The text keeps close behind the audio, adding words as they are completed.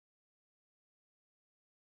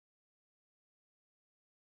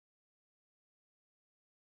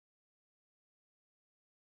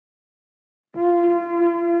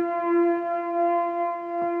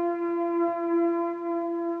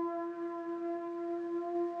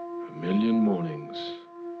million mornings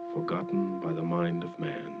forgotten by the mind of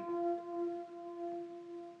man.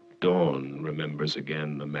 Dawn remembers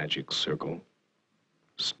again the magic circle,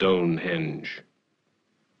 Stonehenge.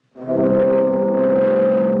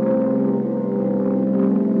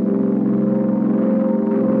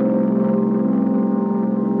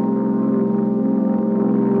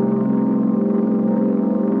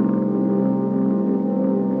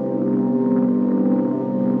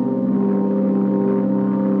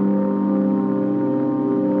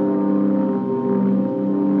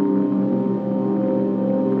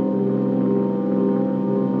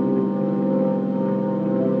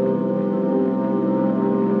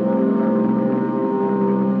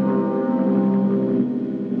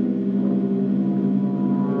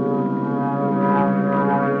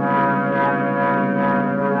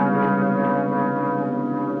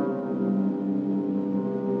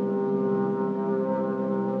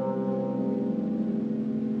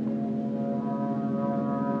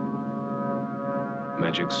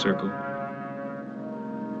 Magic circle,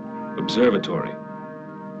 observatory,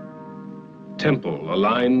 temple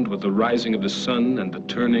aligned with the rising of the sun and the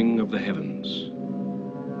turning of the heavens.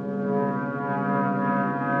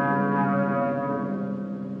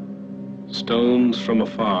 Stones from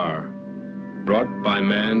afar, brought by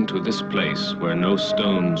man to this place where no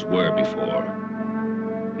stones were before,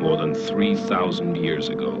 more than 3,000 years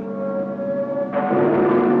ago.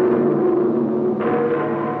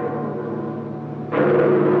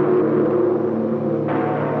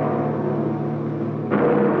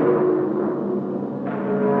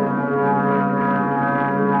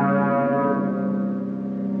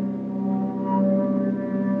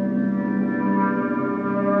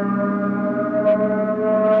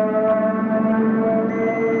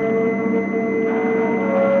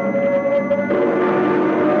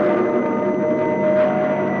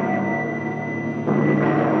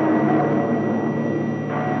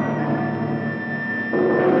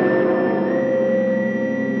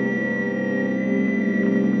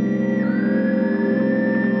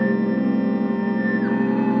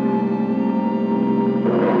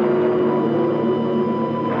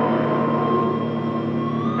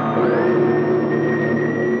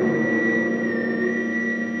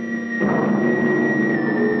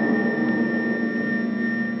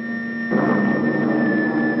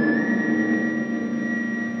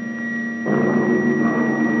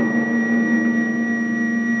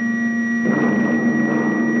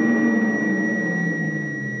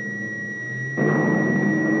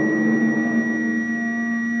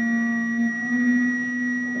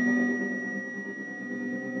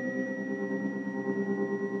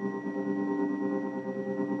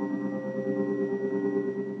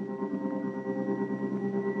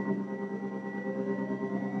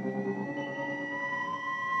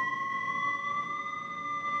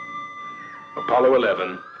 Apollo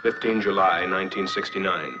 11, 15 July,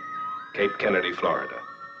 1969, Cape Kennedy, Florida.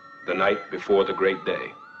 The night before the great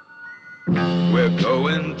day. We're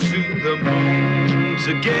going to the moon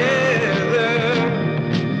together.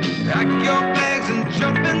 Pack your bags and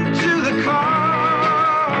jump into the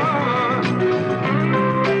car.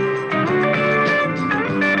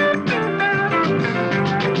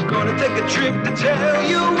 Gonna take a trip to tell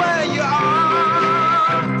you where you are.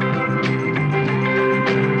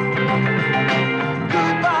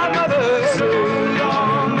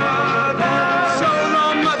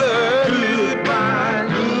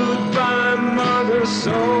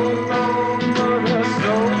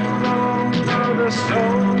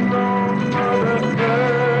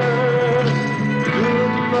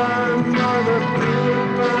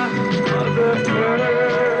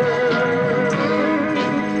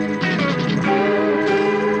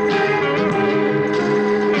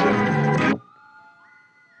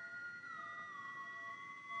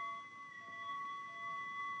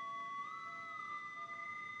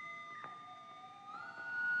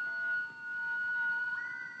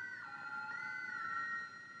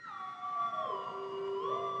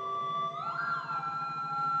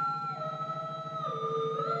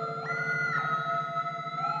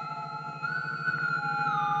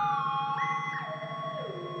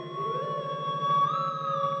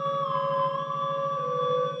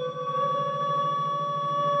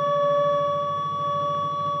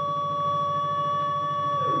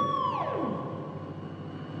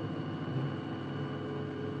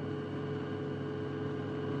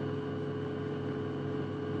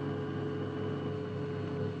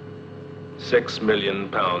 £6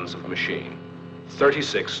 million of machine,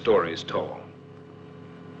 36 stories tall.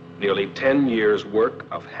 Nearly 10 years' work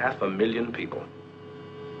of 500,000 people.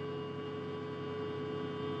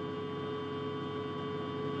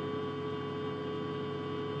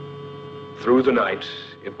 Through the night,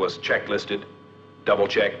 it was checklisted,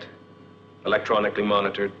 double-checked, electronically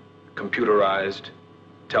monitored, computerized,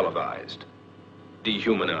 televised,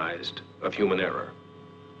 dehumanized of human error.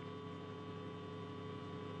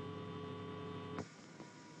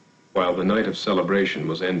 While the night of celebration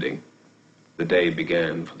was ending, the day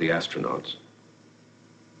began for the astronauts.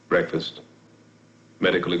 Breakfast,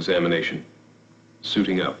 medical examination,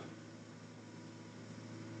 suiting up.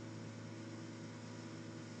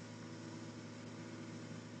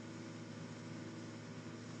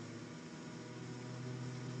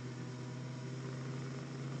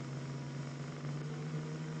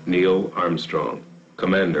 Neil Armstrong,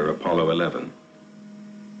 Commander, Apollo 11.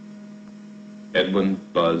 Edwin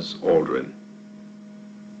Buzz Aldrin,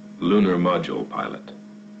 Lunar Module Pilot.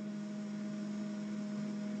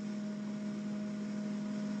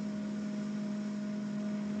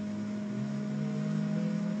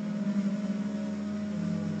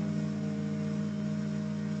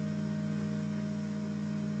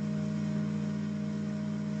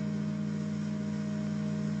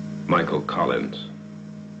 Michael Collins,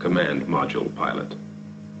 Command Module Pilot.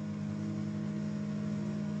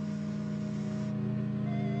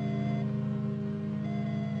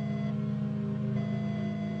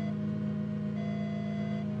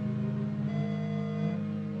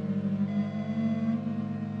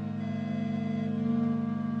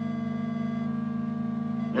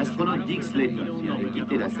 L'astronaute Dick Slayton vient de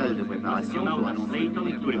quitter la salle de préparation pour annoncer,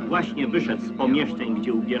 który właśnie wyszedł z pomieszczeń,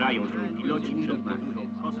 gdzie ubierają się piloci przed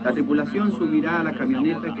la tripulación subirá a la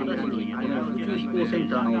camioneta que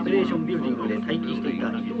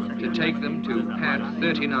to take them to pad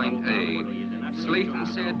 39A. Slayton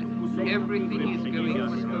said everything is going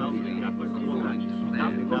smoothly.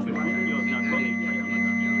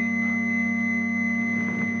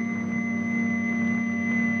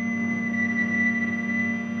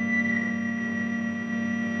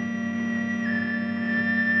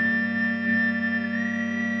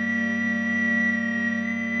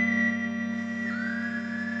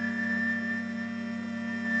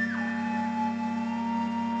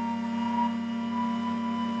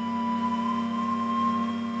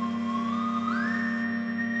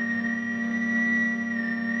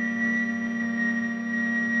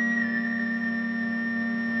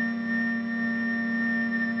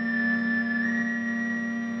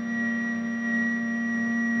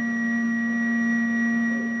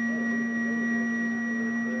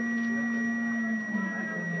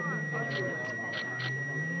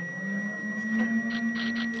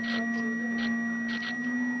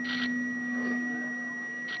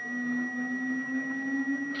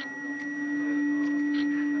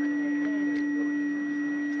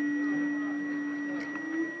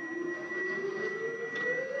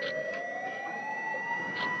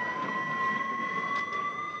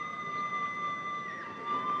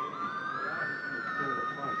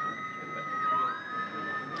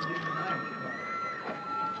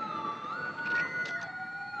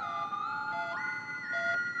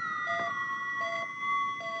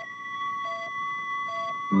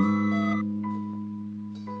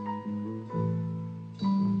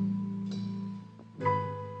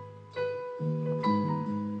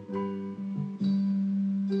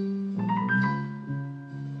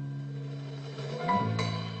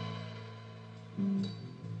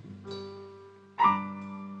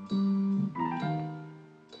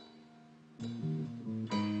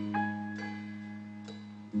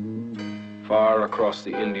 Far across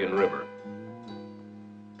the Indian River,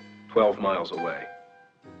 12 miles away,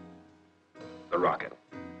 the rocket.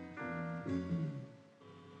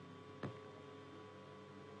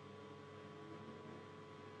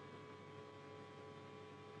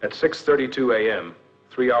 At 6:32 a.m.,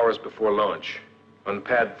 3 hours before launch, on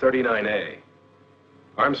pad 39A,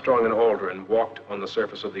 Armstrong and Aldrin walked on the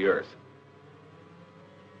surface of the Earth.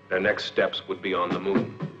 Their next steps would be on the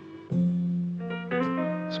moon.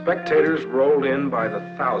 Spectators rolled in by the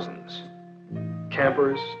thousands.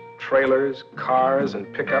 Campers, trailers, cars,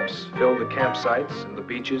 and pickups filled the campsites and the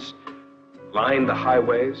beaches, lined the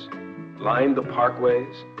highways, lined the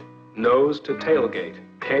parkways, nose to tailgate,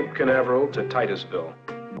 Cape Canaveral to Titusville.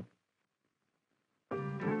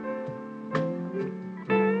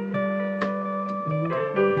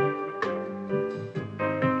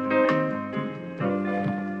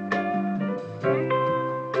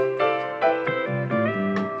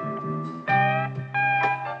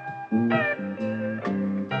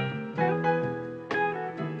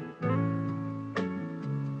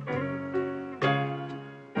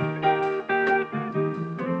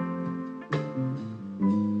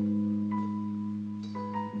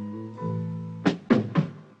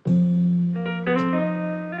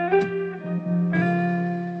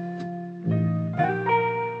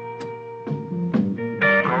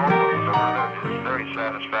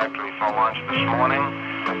 this morning.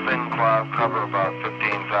 A thin cloud cover about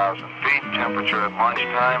 15,000 feet. Temperature at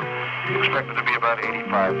lunchtime expected to be about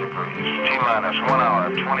 85 degrees. T-minus 1 hour,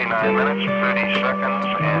 29 minutes, 30 seconds,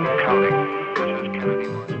 and counting. This is Kennedy.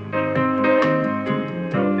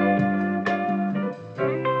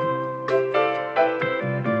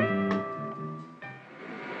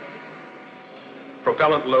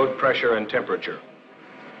 Propellant load pressure and temperature.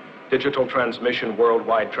 Digital transmission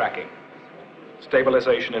worldwide tracking.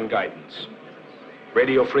 Stabilization and guidance.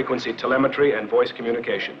 Radio frequency telemetry and voice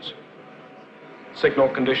communications. Signal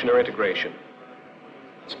conditioner integration.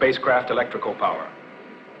 Spacecraft electrical power.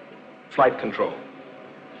 Flight control.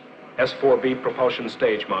 S4B propulsion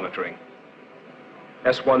stage monitoring.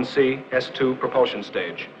 S1C, S2 propulsion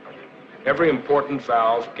stage. Every important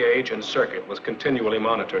valve, gauge, and circuit was continually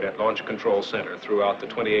monitored at Launch Control Center throughout the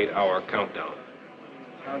 28-hour countdown.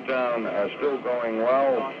 Countdown still going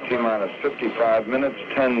well. T-minus 55 minutes,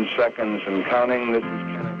 10 seconds, and counting. This is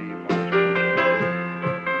Kennedy.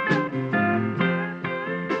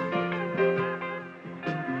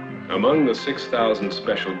 Among the 6,000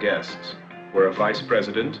 special guests were a vice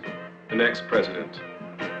president, an ex-president,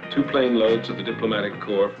 2 plane loads of the diplomatic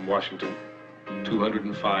corps from Washington,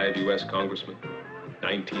 205 U.S. congressmen,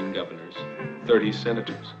 19 governors, 30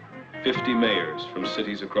 senators, 50 mayors from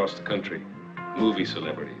cities across the country, movie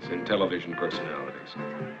celebrities and television personalities,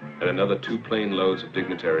 and another 2 plane loads of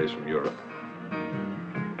dignitaries from Europe.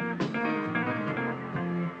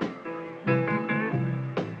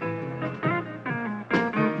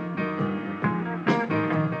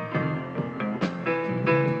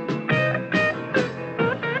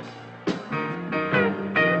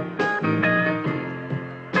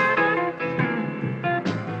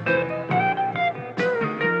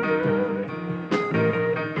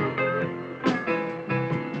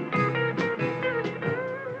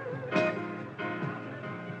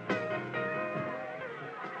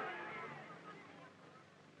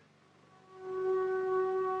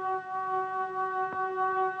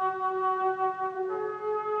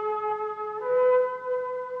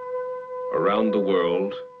 Around the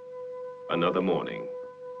world, another morning.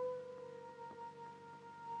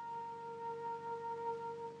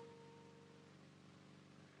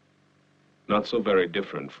 Not so very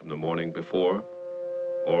different from the morning before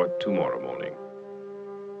or tomorrow morning.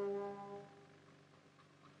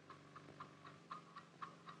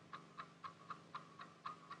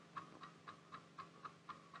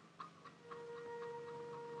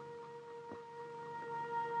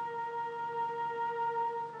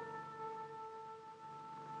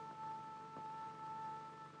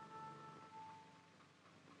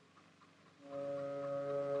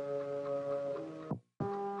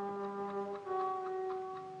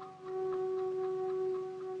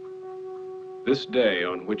 This day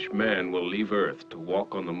on which man will leave Earth to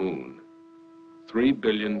walk on the moon, 3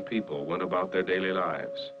 billion people went about their daily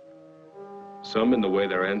lives. Some in the way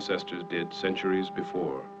their ancestors did centuries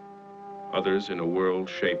before, others in a world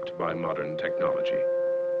shaped by modern technology.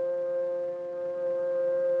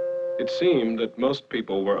 It seemed that most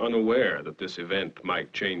people were unaware that this event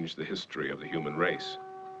might change the history of the human race.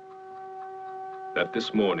 That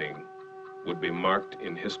this morning would be marked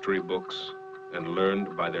in history books and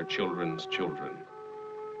learned by their children's children.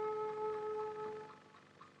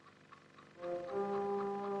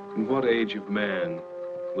 In what age of man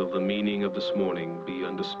will the meaning of this morning be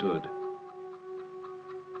understood?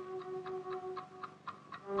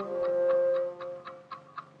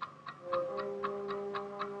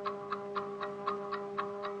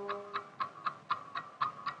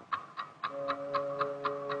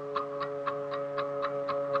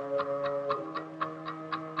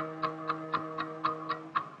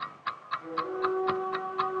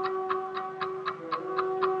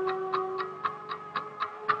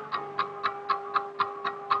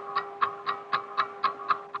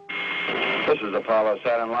 This is Apollo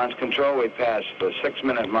Saturn Launch Control. We passed the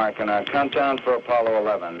 6-minute mark in our countdown for Apollo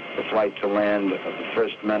 11, the flight to land of the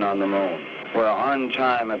first men on the moon. We're on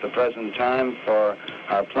time at the present time for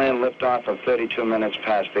our plane liftoff of 32 minutes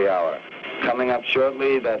past the hour. Coming up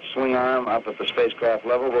shortly, that swing arm up at the spacecraft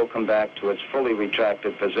level will come back to its fully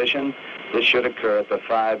retracted position. This should occur at the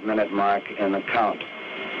 5-minute mark in the count.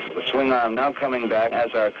 The swing arm now coming back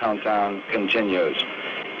as our countdown continues.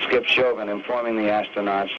 Skip Chauvin informing the astronauts